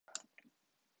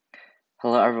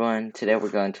Hello everyone, today we're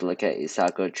going to look at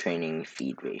usaco-training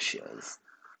feed ratios.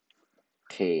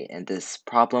 Okay, in this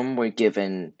problem we're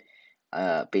given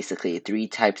basically three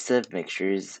types of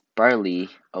mixtures: barley,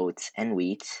 oats, and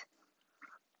wheat.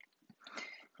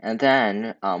 And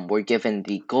then we're given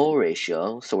the goal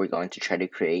ratio, so we're going to try to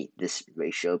create this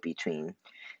ratio between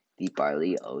the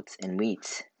barley, oats, and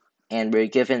wheat. And we're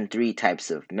given three types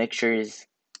of mixtures.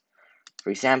 For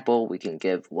example, we can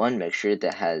give one mixture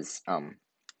that has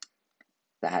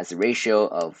a ratio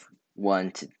of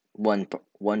one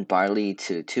barley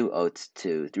to 2 oats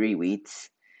to 3 wheats,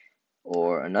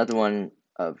 or another one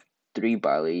of 3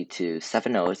 barley to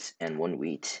 7 oats and 1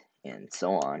 wheat, and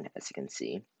so on, as you can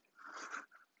see.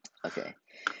 Okay,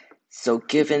 so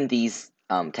given these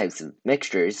types of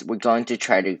mixtures, we're going to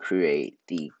try to create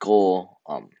the goal.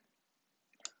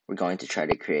 We're going to try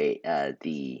to create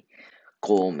the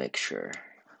goal mixture,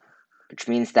 which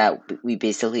means that we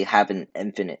basically have an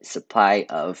infinite supply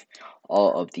of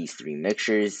all of these three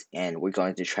mixtures, and we're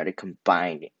going to try to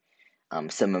combine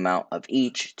some amount of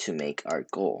each to make our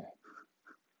goal.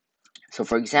 So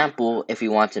for example, if we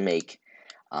want to make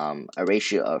a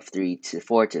ratio of 3 to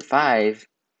 4 to 5,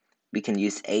 we can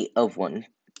use 8 of 1,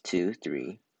 2,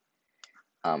 3,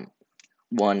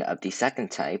 1 of the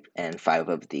second type, and 5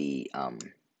 of the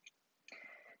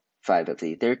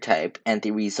third type, and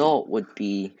the result would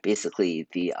be basically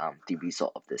the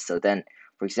result of this. So then,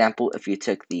 for example, if you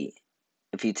took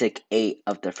 8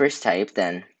 of the first type,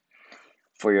 then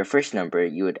for your first number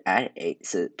you would add 8,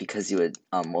 so because you would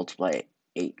multiply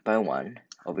 8 by 1.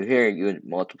 Over here you would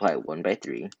multiply 1 by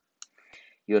 3.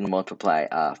 You would multiply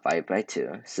 5 by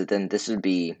 2. So then this would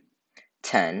be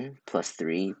 10 plus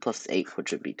 3 plus 8,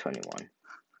 which would be 21.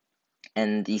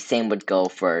 And the same would go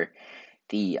for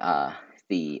the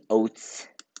oats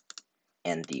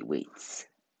and the wheats.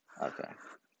 Okay.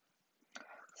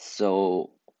 So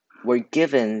we're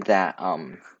given that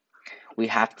we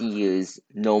have to use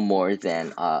no more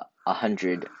than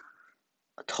 100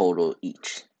 total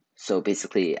each. So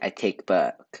basically, I take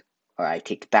back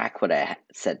what I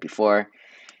said before.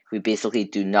 We basically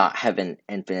do not have an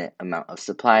infinite amount of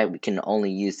supply. We can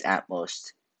only use at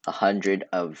most 100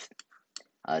 of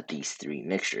these three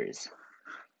mixtures.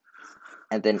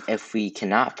 And then if we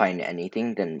cannot find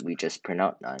anything, then we just print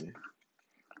out none.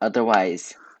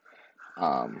 Otherwise,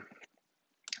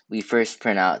 we first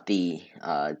print out the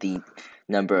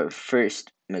number of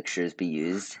first mixtures we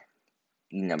used,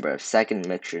 the number of second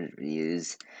mixtures we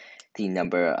used, the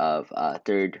number of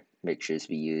third mixtures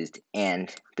we used,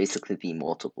 and basically the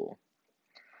multiple.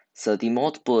 So the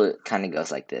multiple kind of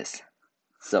goes like this.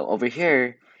 So over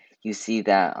here, you see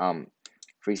that,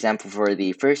 for example, for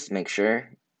the first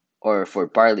mixture, or for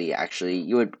barley actually,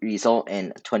 you would result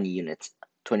in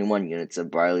 21 units of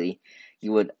barley.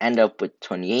 You would end up with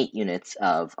 28 units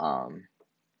of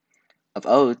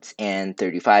oats and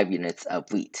 35 units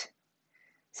of wheat.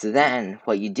 So then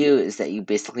what you do is that you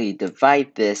basically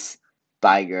divide this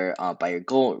by your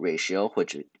goal ratio,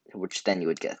 which then you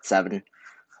would get 7,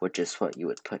 which is what you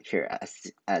would put here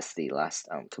as the last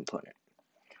component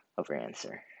of your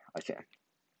answer. Okay.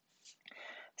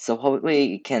 So what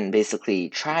we can basically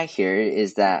try here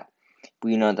is that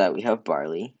we know that we have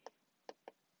barley,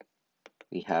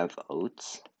 we have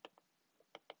oats,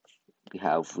 we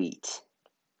have wheat.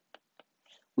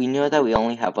 We know that we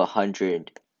only have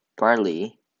 100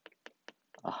 barley,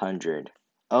 100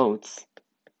 oats,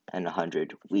 and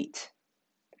 100 wheat,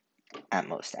 at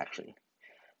most actually.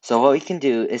 So what we can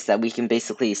do is that we can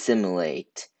basically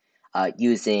simulate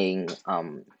using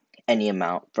any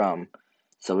amount from.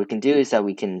 So what we can do is that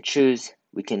we can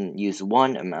use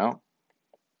one amount,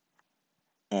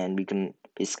 and we can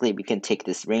take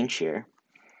this range here.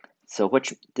 So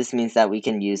this means that we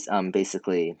can use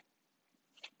basically.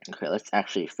 Okay, let's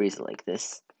actually freeze it like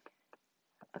this.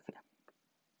 Okay.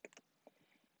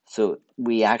 So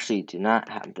we actually do not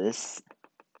have this.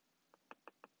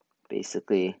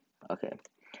 Basically, okay.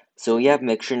 So we have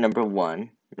mixture number 1,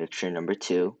 mixture number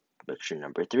 2, mixture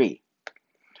number 3.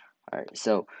 Alright,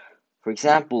 so for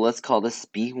example, let's call this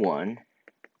B1,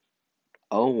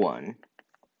 O1,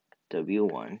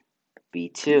 W1,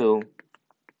 B2,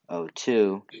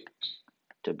 O2,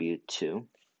 W2,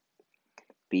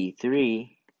 B3,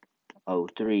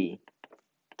 O3,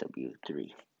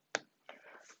 W3.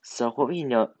 So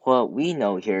what we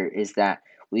know here is that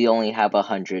we only have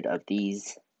 100 of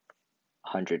these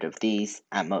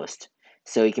at most.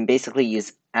 So we can basically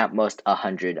use at most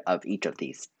 100 of each of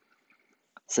these.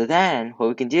 So then what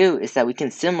we can do is that we can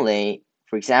simulate,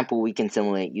 for example, we can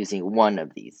simulate using 1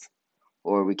 of these,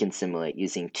 or we can simulate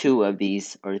using 2 of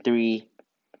these, or 3,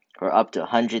 or up to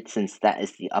 100, since that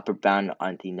is the upper bound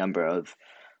on the number of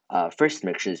first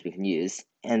mixtures we can use,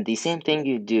 and the same thing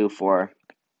you do for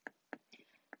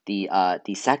the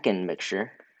second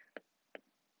mixture.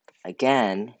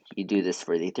 Again, you do this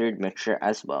for the third mixture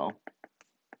as well.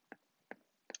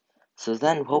 So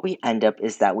then what we end up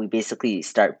is that we basically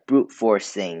start brute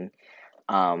forcing,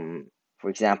 for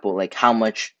example, like how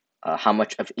much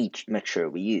of each mixture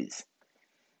we use.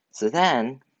 So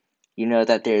then you know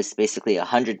that there's basically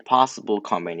 100 possible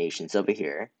combinations over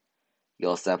here. You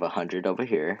also have 100 over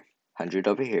here, 100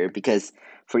 over here, because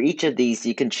for each of these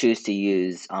you can choose to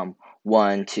use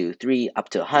 1, 2, 3, up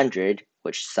to 100,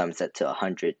 which sums up to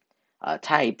 100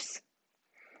 types.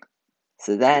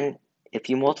 So then if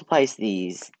you multiply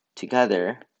these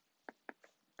together,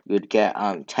 you would get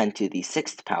 10 to the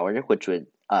 6th power, which would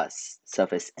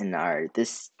suffice in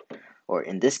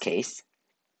in this case.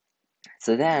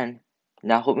 So then,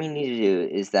 now what we need to do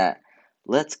is that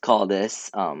let's call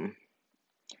this x1,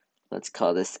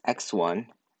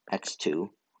 x2,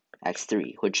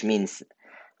 x3, which means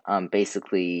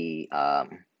basically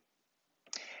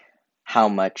how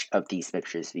much of these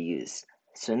mixtures we use.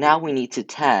 So now we need to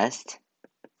test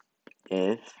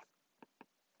if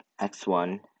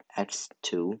x1,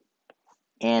 x2,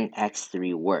 and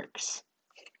x3 works.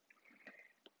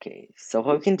 Okay, so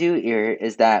what we can do here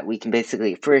is that we can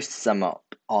basically first sum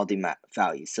up all the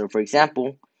values. So for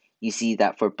example, you see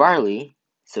that for barley,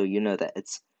 so you know that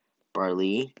it's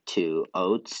barley to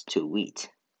oats to wheat.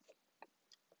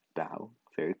 Wow,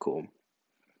 very cool.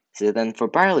 So then for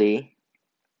barley,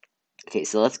 okay,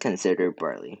 so let's consider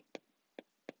barley.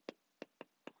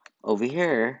 Over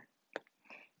here,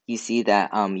 you see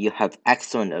that you have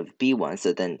x1 of b1,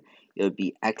 so then it would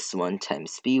be x1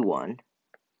 times b1.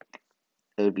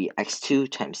 It would be x2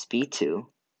 times b2,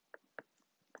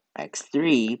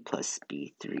 x3 plus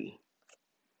b3.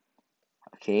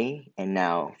 Okay, and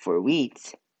now for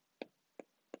wheat,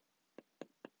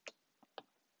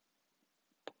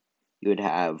 you would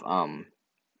have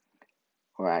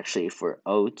or actually for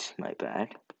oats, my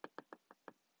bad,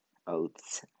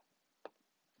 oats.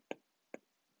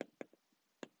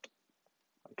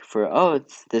 For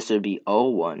oats, this would be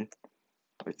O1,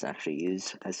 or it's actually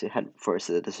used as we had before,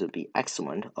 so this would be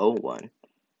X1, O1,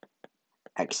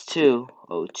 X2,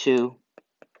 O2,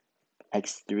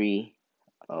 X3,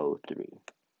 O3.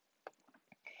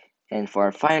 And for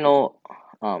our final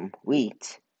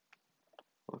wheat,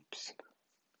 whoops,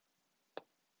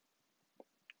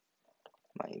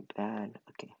 my bad,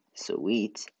 okay, so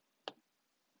wheat,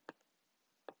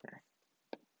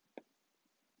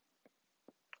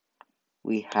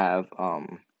 we have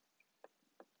alright,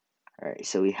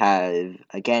 so we have,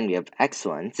 again, we have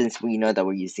x1, since we know that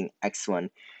we're using x1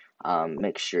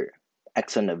 mixture,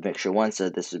 x1 of mixture 1, so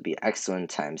this would be x1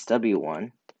 times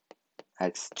w1,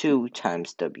 x2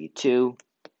 times w2,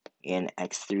 and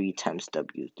x3 times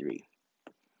w3.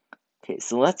 Okay,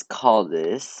 so let's call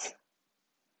this,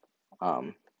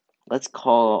 let's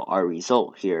call our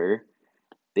result here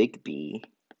big B,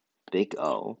 big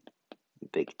O,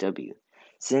 big W.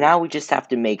 So now we just have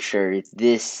to make sure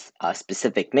this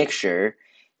specific mixture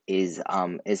is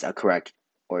a correct,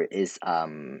 or is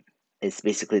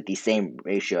basically the same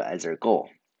ratio as our goal.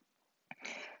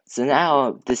 So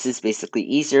now this is basically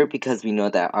easier because we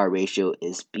know that our ratio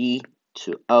is B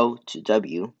to O to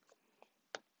W,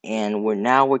 and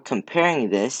we're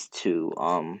comparing this to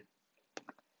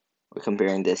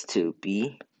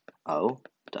B, O,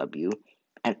 W,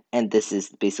 and this is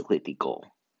basically the goal.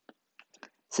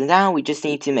 So now we just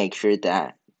need to make sure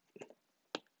that,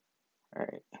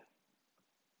 alright,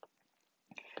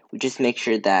 we just make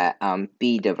sure that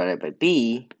B divided by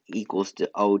B equals to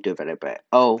O divided by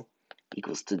O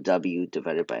equals to W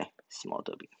divided by small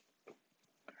w.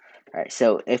 Alright,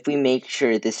 so if we make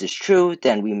sure this is true,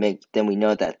 then we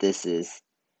know that this is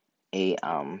a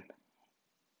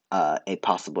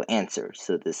possible answer.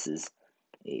 So this is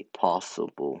a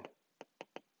possible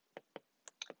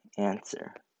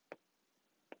answer.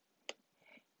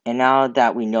 And now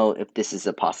that we know if this is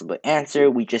a possible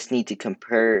answer, we just need to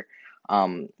compare.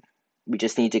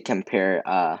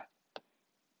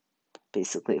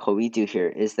 Basically, what we do here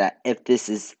is that if this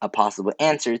is a possible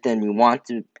answer, then we want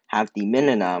to have the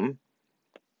minimum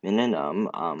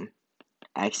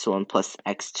x1 plus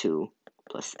x2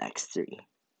 plus x3,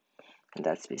 and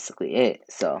that's basically it.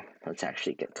 So let's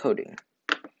actually get coding.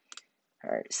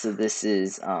 All right, so this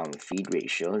is feed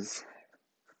ratios.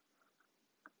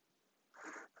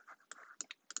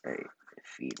 All right,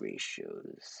 feed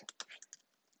ratios.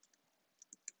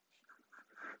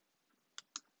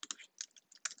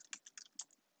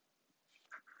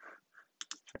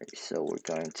 Alright, so we're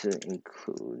going to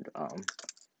include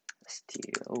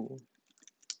STO.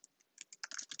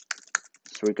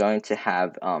 we're going to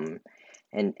have an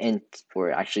int.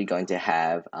 We're actually going to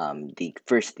have the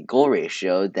goal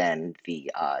ratio, then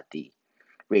the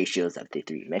ratios of the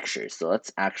three mixtures. So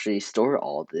let's actually store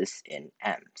all this in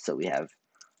M. So we have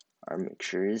our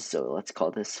mixtures. So let's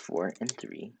call this 4 and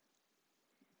 3.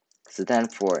 So then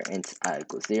for int I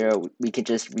equals 0, we can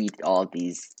just read all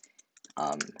these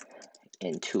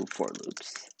in two for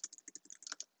loops.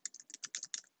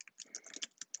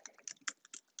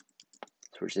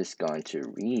 So we're just going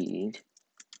to read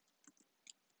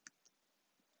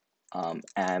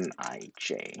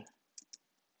Mij.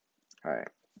 Alright.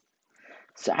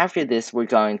 So after this, we're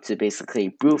going to basically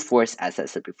brute force, as I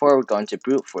said before, we're going to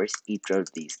brute force each of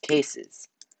these cases.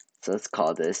 So let's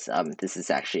call this, this is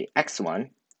actually x1,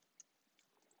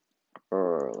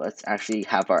 or let's actually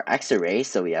have our x array,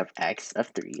 so we have x of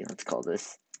 3, let's call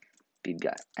this b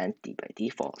empty by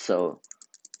default. So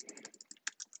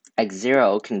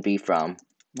x0 can be from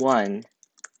 1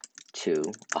 to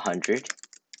 100.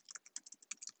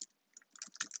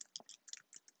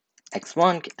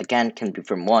 x1 again can be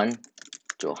from 1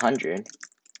 to 100.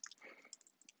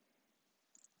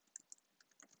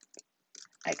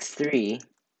 x3,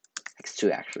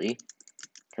 x2 actually,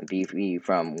 can be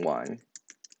from 1,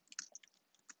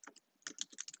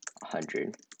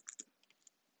 100.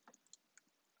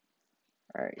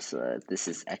 Alright, so this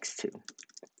is x2.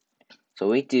 So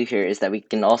what we do here is that we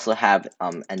can also have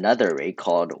another array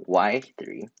called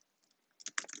y3.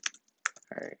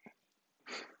 Alright.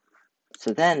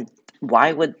 So then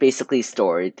y would basically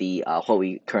store the what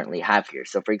we currently have here.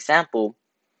 So for example,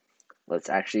 let's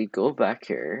actually go back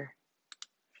here.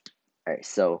 Alright,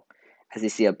 so as you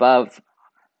see above,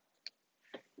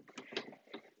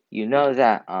 you know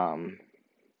that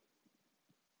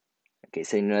okay,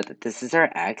 so you know that this is our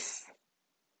x,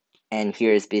 and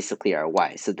here is basically our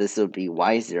y. So this will be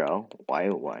y0,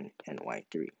 y1, and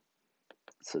y3.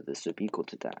 So this would be equal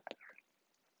to that.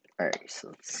 Alright, so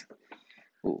let's,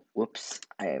 ooh, whoops,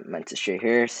 I meant to share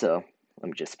here, so let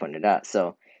me just point it out.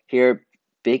 So here,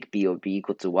 big B would be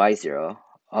equal to y0,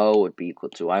 O would be equal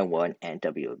to y1, and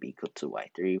W would be equal to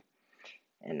y3.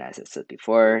 And as I said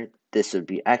before, this would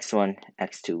be x1,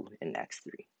 x2, and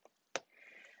x3.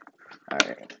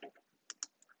 Alright,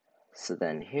 so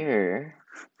then here,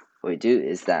 what we do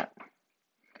is that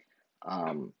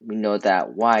we know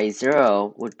that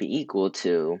y0 would be equal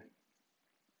to,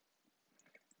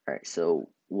 alright, so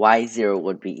y0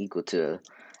 would be equal to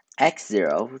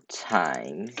x0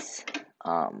 times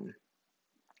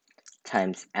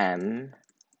times m1.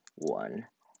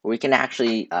 We can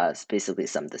actually basically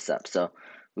sum this up. So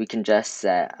we can just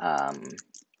set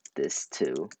this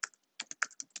to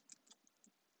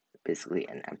basically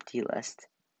an empty list.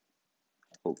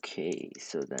 Okay,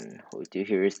 so then what we do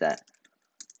here is that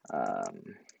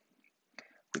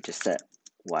we just set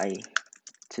y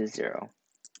to 0.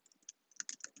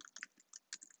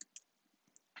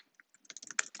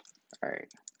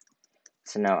 Alright,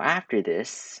 so now after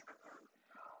this,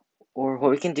 or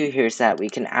what we can do here is that we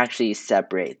can actually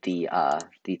separate the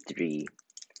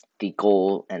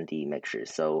goal and the mixture.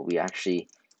 So we actually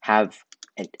have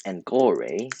an goal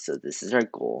array. So this is our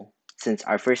goal. Since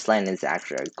our first line is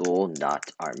actually our goal, not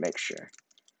our mixture.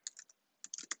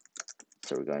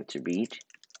 So we're going to read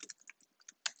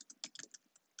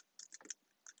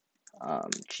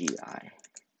gi.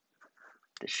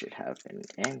 This should have an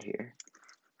and here.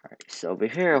 Alright, so over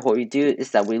here, what we do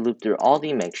is that we loop through all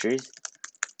the mixtures.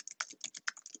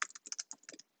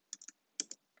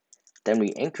 Then we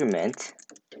increment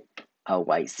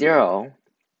y0,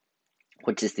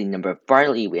 which is the number of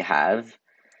barley we have,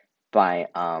 by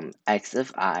x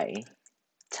of I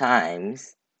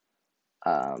times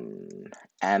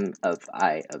m of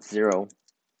I of 0,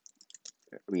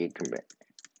 re-increment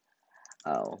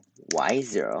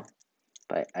y0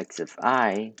 by x of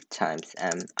I times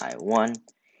m I1,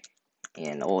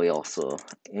 and we also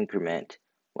increment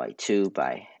y2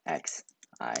 by x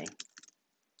I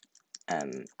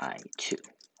m I2.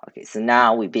 Okay, so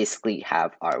now we basically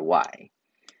have our y,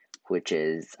 which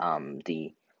is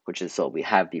what we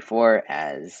have before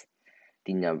as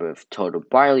the number of total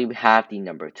barley we have, the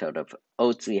number of total of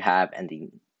oats we have, and the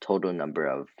total number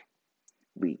of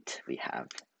wheat we have.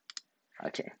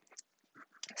 Okay,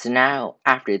 so now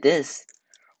after this,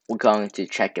 we're going to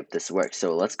check if this works.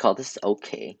 So let's call this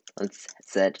OK. Let's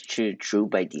set to true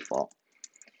by default.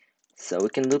 So we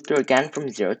can loop through again from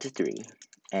 0 to 3,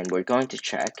 and we're going to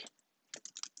check.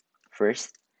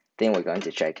 First thing we're going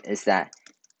to check is that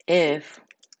if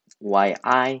yi,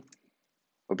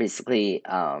 or basically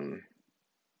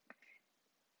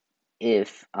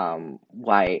if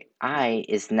yi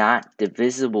is not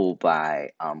divisible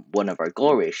by one of our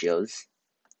goal ratios,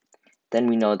 then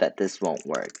we know that this won't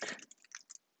work.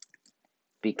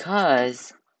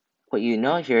 Because what you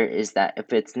know here is that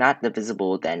if it's not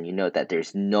divisible, then you know that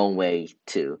there's no way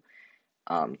to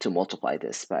multiply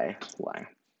this by y.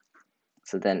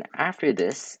 So then after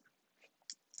this,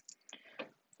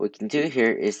 what we can do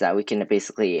here is that we can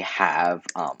basically have,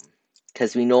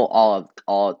 because we know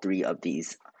all three of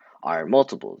these are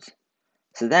multiples.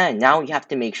 So then now we have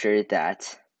to make sure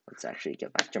that, let's actually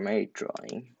get back to my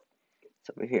drawing. It's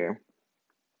over here.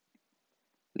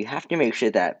 We have to make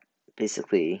sure that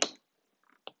basically,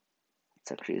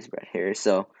 let's actually use red here.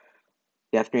 So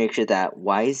we have to make sure that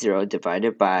y0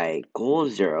 divided by goal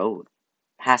 0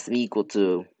 has to be equal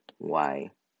to y1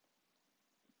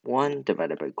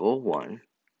 divided by goal 1,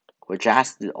 which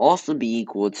has to also be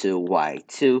equal to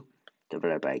y2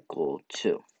 divided by goal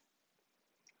 2.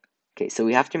 Okay, so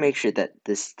we have to make sure that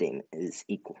this statement is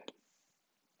equal,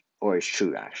 or is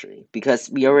true actually, because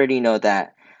we already know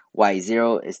that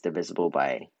y0 is divisible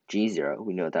by g0,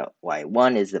 we know that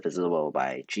y1 is divisible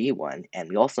by g1, and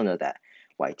we also know that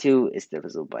y2 is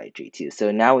divisible by g2.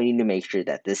 So now we need to make sure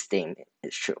that this statement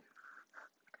is true.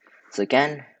 So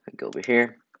again, we go over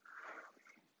here.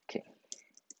 Okay.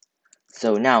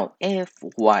 So now if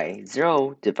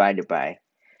y0 divided by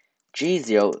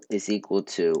g0 is equal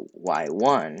to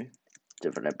y1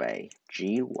 divided by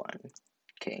g1,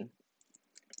 okay.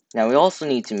 Now we also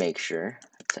need to make sure,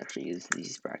 let's actually use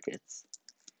these brackets,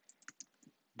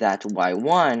 that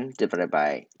y1 divided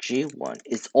by g1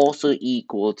 is also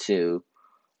equal to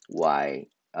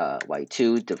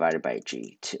y2 divided by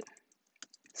g2.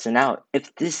 So now,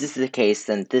 if this is the case,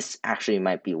 then this actually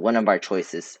might be one of our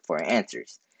choices for our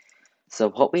answers. So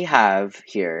what we have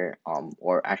here,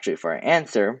 or actually for our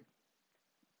answer,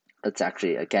 let's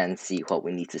actually again see what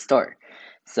we need to store.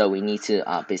 So we need to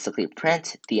basically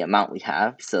print the amount we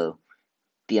have. So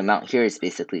the amount here is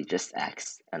basically just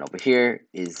x, and over here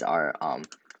is our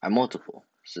multiple.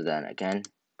 So then again,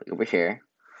 over here,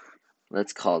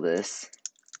 let's call this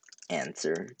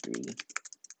answer 3,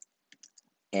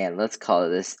 and let's call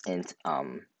this int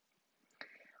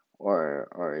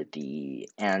or the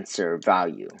answer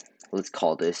value. Let's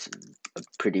call this a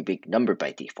pretty big number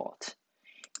by default.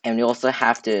 And we also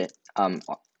have to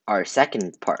our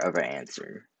second part of our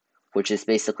answer, which is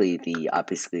basically the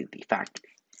factor.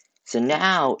 So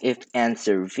now if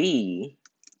answer v,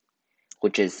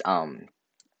 which is the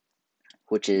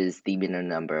minimum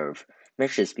number of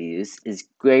mixtures we use, is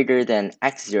greater than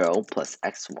x0 plus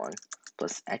x1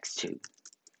 plus x2,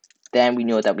 then we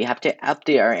know that we have to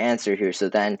update our answer here. So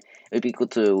then it would be equal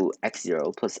to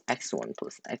x0 plus x1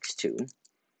 plus x2,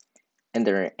 and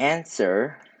then our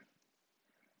answer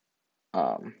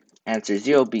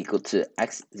 0 will be equal to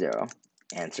x0,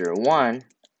 answer 1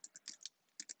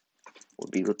 will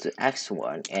be equal to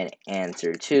x1, and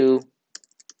answer 2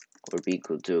 will be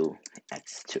equal to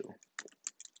x2.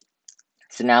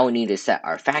 So now we need to set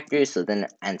our factors, so then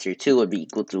answer 2 would be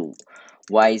equal to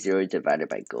y0 divided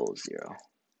by goal 0.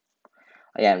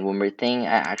 Again, one more thing,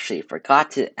 I actually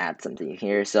forgot to add something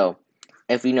here. So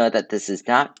if we know that this is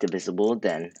not divisible,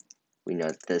 then we know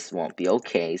that this won't be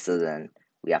okay. So then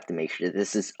we have to make sure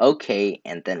this is okay,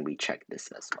 and then we check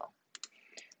this as well.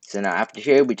 So now after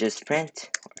here, we just print,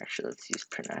 or actually let's use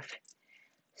printf.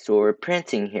 So what we're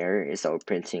printing here is we're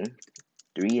printing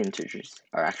 3 integers,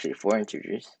 or actually 4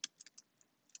 integers.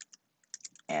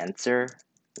 Answer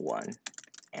 1,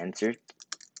 answer 2.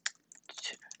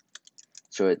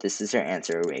 So this is our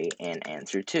answer array and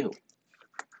answer 2.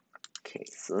 Okay,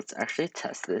 so let's actually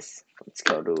test this. Let's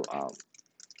go to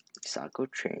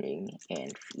usaco-training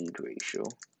and feed ratio.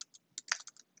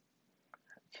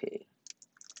 Okay,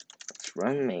 let's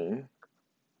run main.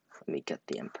 Let me get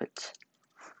the input.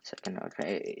 Second,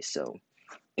 okay, so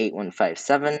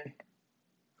 8157.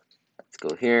 Let's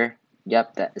go here.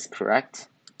 Yep, that is correct.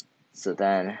 So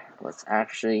then let's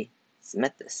actually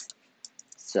submit this.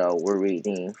 So we're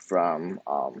reading from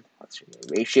let's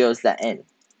read ratios that in,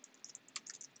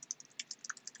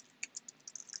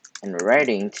 and we're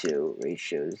writing to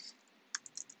ratios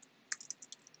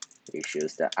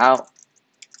that out.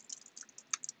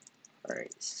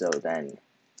 Alright, so then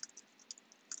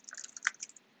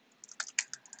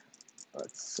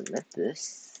let's submit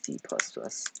this C++.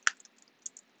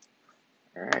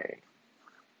 Alright,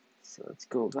 so let's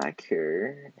go back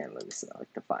here and let me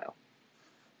select the file.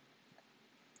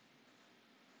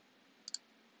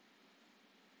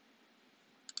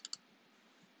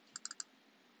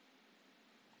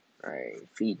 Alright,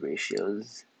 feed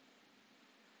ratios.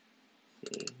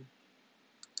 Okay,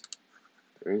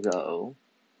 there we go.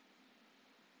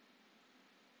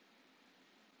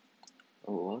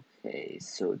 Oh, okay,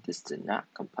 so this did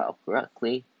not compile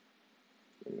correctly.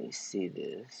 Let me see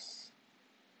this.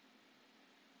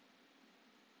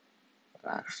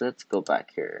 Actually, let's go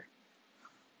back here.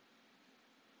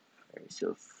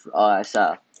 So, I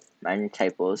saw minor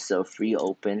typos. So free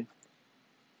open.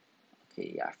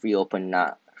 Okay, yeah, free open,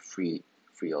 not free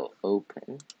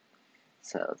open.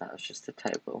 So that was just a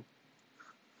typo.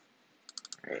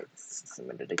 Alright, let's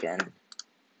submit it again.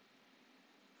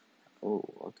 Oh,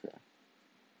 okay.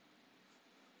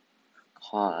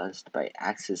 Caused by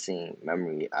accessing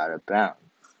memory out of bounds.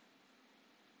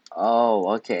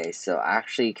 Oh, okay. So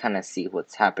actually kind of see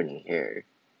what's happening here.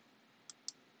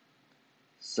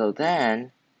 So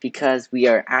then, because we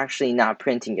are actually not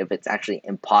printing if it's actually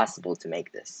impossible to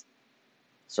make this.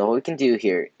 So what we can do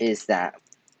here is that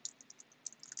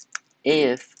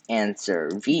if answer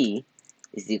V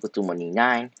is equal to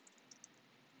 189,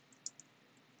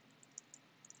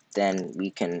 then we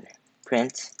can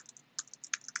print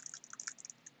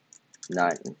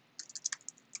none.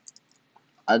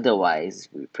 Otherwise,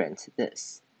 we print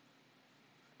this.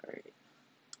 Alright.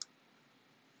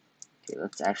 Okay,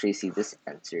 let's actually see this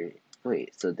answer.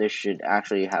 Wait, so this should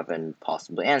actually have a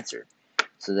possible answer.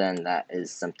 So then that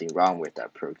is something wrong with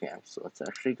that program. So let's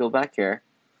actually go back here.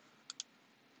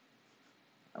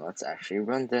 And let's actually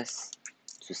run this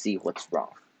to see what's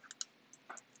wrong.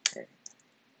 Okay.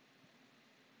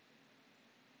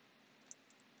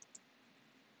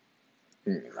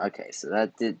 Okay, so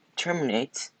that did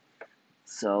terminate.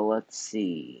 So let's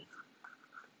see.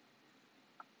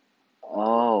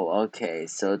 Oh, okay.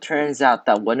 So it turns out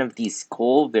that one of these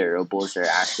goal variables are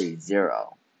actually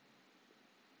 0,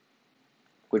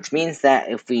 which means that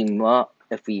if we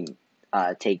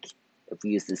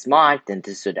use this mod, then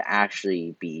this would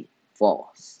actually be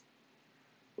false.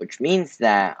 Which means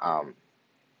that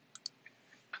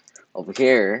over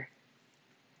here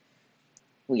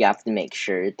we have to make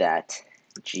sure that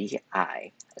gi.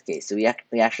 Okay, so we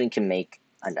actually can make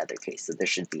another case. So there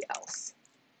should be else.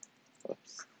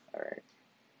 Whoops. All right.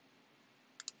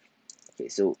 Okay,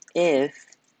 so if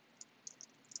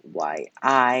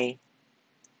yi,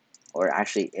 or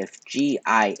actually if gi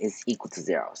is equal to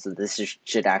 0, so this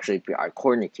should actually be our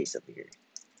coordinate case over here.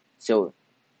 So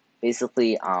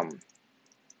basically,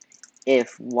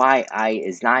 if yi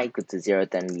is not equal to 0,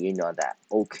 then we know that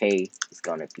OK is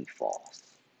going to be false.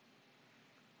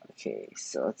 Okay,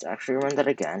 so let's actually run that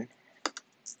again.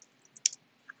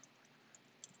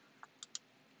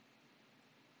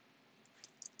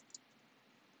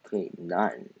 Okay,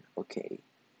 none. Okay,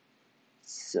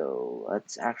 so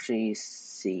let's actually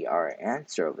see our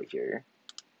answer over here.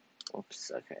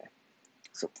 Oops, okay.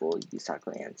 So full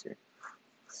usaco answer.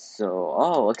 So,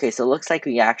 oh, okay, so it looks like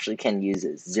we actually can use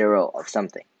a 0 of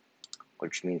something,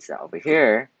 which means that over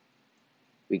here,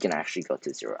 we can actually go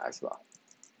to 0 as well.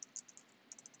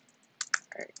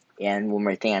 Alright, and one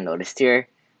more thing I noticed here,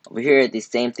 over here, the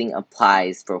same thing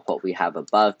applies for what we have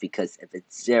above, because if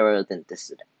it's 0, then this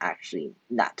would actually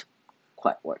not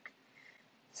quite work.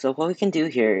 So what we can do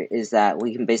here is that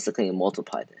we can basically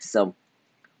multiply this. So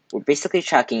we're basically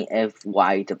checking if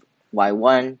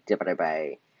y1 divided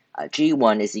by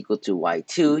g1 is equal to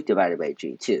y2 divided by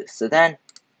g2. So then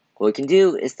what we can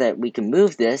do is that we can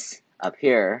move this up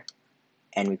here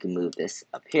and we can move this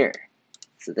up here.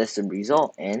 So this would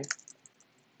result in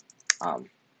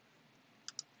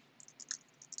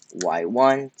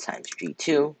y1 times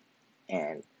g2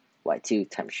 and y2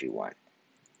 times g1.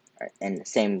 Right, and the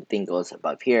same thing goes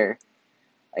above here.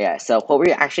 Yeah, so what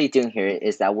we're actually doing here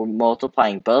is that we're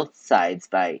multiplying both sides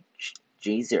by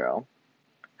g0,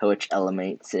 which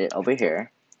eliminates it over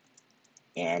here,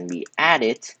 and we add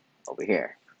it over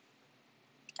here.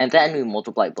 And then we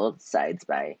multiply both sides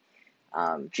by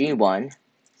g1,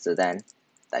 so then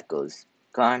that goes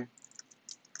gone,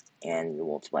 and we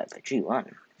multiply by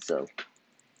g1. So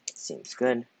it seems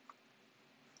good.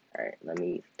 Alright, let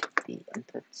me take the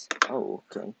inputs. Oh,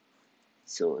 okay.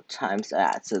 So times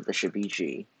that, so this should be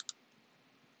g,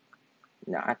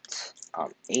 not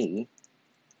a.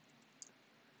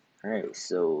 Alright,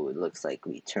 so it looks like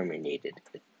we terminated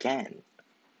again.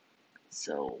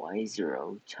 So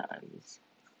y0 times.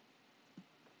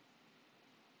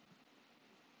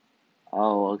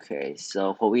 Oh, okay.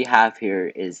 So what we have here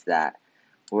is that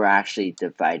we're actually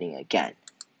dividing again.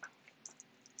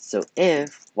 So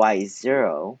if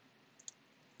y0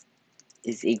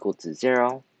 is equal to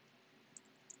 0,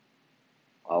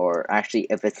 or actually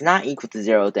if it's not equal to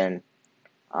 0, then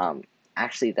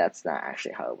actually that's not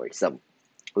actually how it works. So what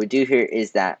we do here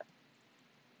is that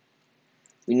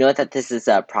we know that this is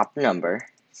a proper number.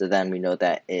 So then we know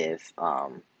that if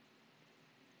what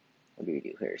do we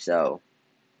do here? So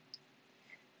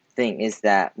thing is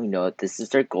that we know this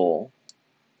is our goal,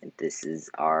 and this is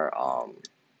our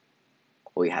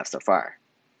what we have so far.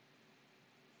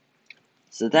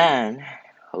 So then,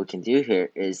 what we can do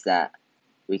here is that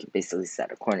we can basically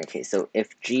set a corner case. So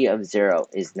if g of 0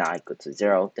 is not equal to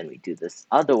 0, then we do this.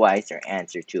 Otherwise, our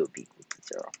answer 2 will be equal to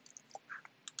 0.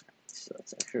 So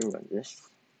let's actually run this.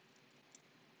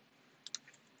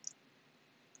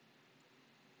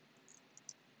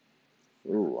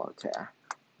 Ooh, okay.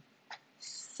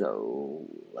 So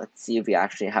let's see if we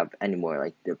actually have any more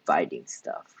like dividing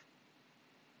stuff.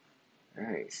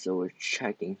 Alright, so we're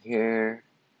checking here.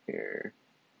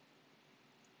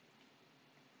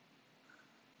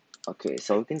 Okay,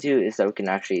 so what we can do is that we can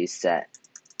actually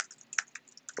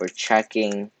we're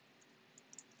checking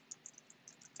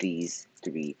these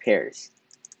three pairs.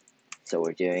 So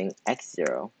we're doing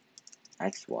x0,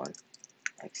 x1,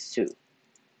 x2.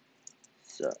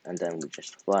 So, and then we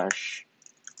just flush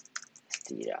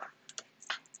theta.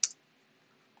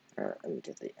 Let me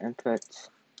get the input.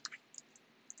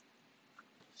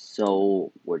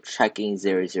 So we're checking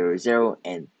 0, 0, 0,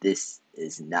 and this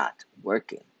is not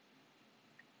working.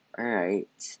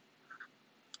 Alright.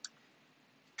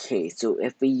 Okay, so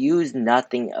if we use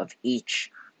nothing of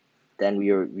each, then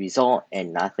we result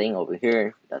in nothing over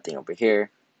here, nothing over here,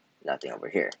 nothing over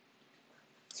here.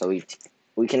 So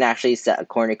we can actually set a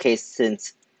corner case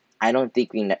since I don't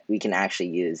think we can actually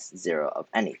use 0 of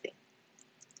anything.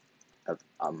 Of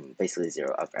basically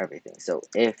 0 of everything. So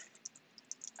if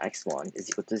x1 is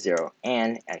equal to 0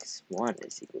 and x1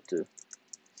 is equal to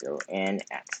 0 and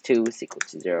x2 is equal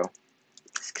to 0,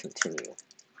 let's continue.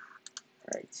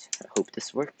 Alright, I hope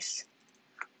this works.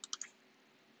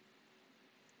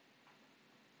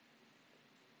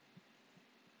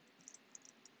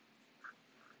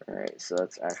 Alright, so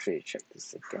let's actually check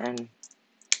this again.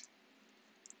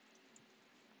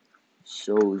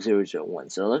 So 0, 0, 1.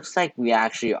 So it looks like we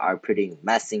actually are pretty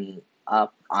messing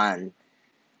up on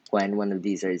when one of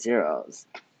these are zeros.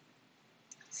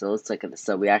 So let's look at this.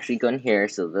 So we actually go in here.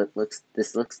 So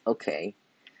this looks okay.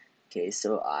 Okay,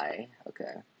 so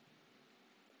okay.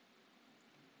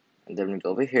 And then we go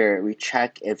over here. We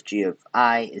check if g of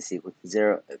I is equal to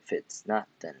 0. If it's not,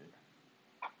 then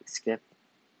we skip.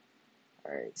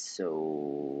 Alright,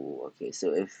 so okay.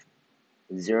 So if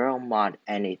 0 mod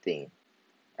anything.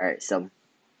 Alright, so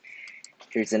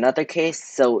here's another case.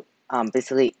 So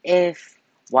basically, if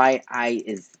yi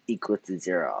is equal to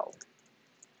 0.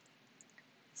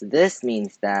 So this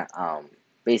means that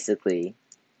basically,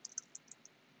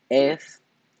 if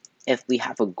we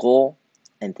have a goal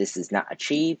and this is not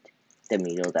achieved, then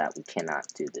we know that we cannot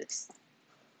do this.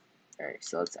 Alright,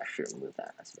 so let's actually remove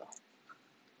that as well.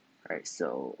 Alright,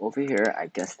 so over here, I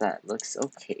guess that looks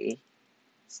okay.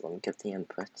 So let me get the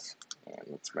input and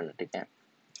let's run it again.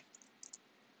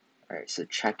 Alright, so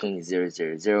checking 0,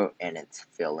 0, 0, and it's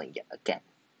failing yet again.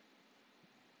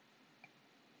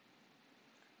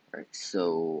 Alright,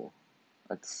 so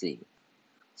let's see.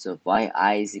 So if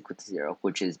yi is equal to 0,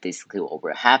 which is basically what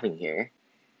we're having here,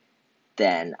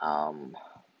 then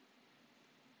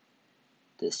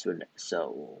this would,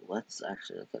 so let's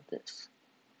actually look at this.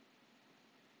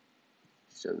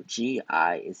 So gi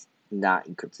is not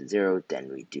equal to 0, then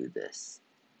we do this.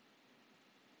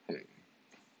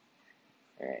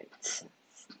 Alright,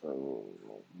 so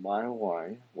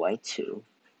y1, y2,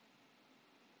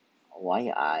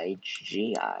 yi,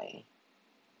 gi.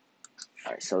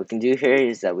 Alright, so what we can do here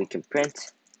is that we can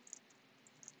print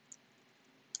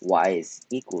y is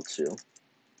equal to,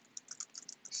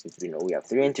 since we know we have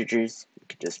three integers, we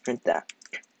can just print that.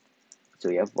 So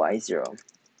we have y0,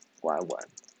 y1,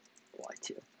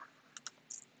 y2.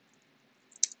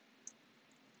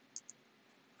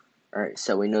 Alright,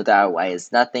 so we know that y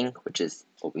is nothing, which is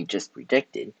what we just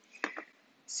predicted.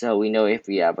 So we know if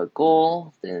we have a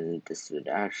goal, then this would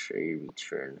actually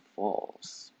return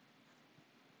false.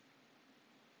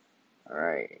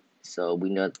 Alright, so we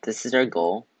know this is our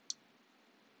goal.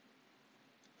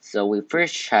 So we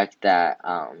first check that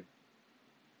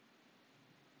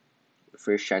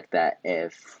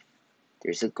if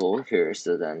there's a goal here,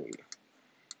 so then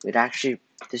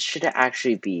this should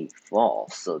actually be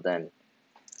false. So then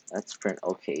let's print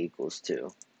OK equals to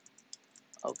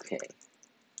OK.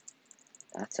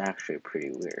 That's actually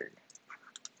pretty weird.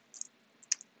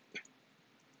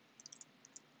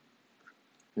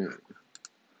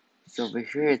 So over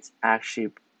here it's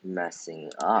actually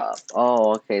messing up.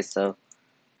 Oh, okay, so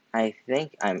I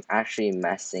think I'm actually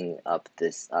messing up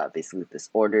this basically this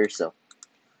order. So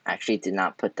I actually did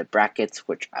not put the brackets,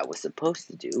 which I was supposed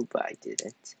to do, but I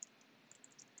didn't.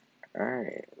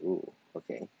 Alright, ooh,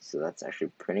 okay, so that's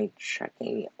actually printing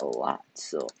checking a lot.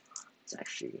 So let's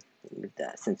actually remove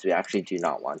that since we actually do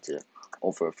not want to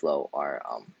overflow our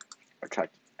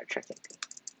checking thing.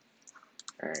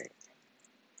 Alright.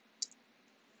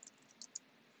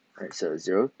 Alright, so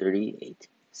 0, 38,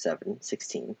 7,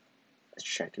 16. Let's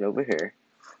check it over here.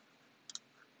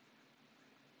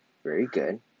 Very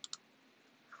good.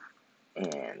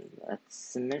 And let's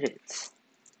submit it.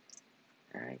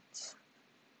 Alright.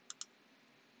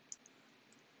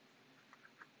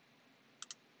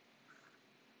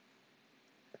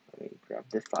 Let me grab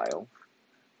the file.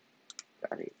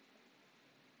 Got it.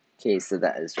 Okay, so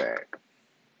that is right.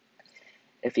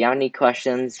 If you have any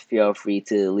questions, feel free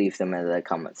to leave them in the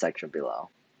comment section below.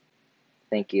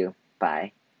 Thank you.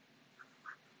 Bye.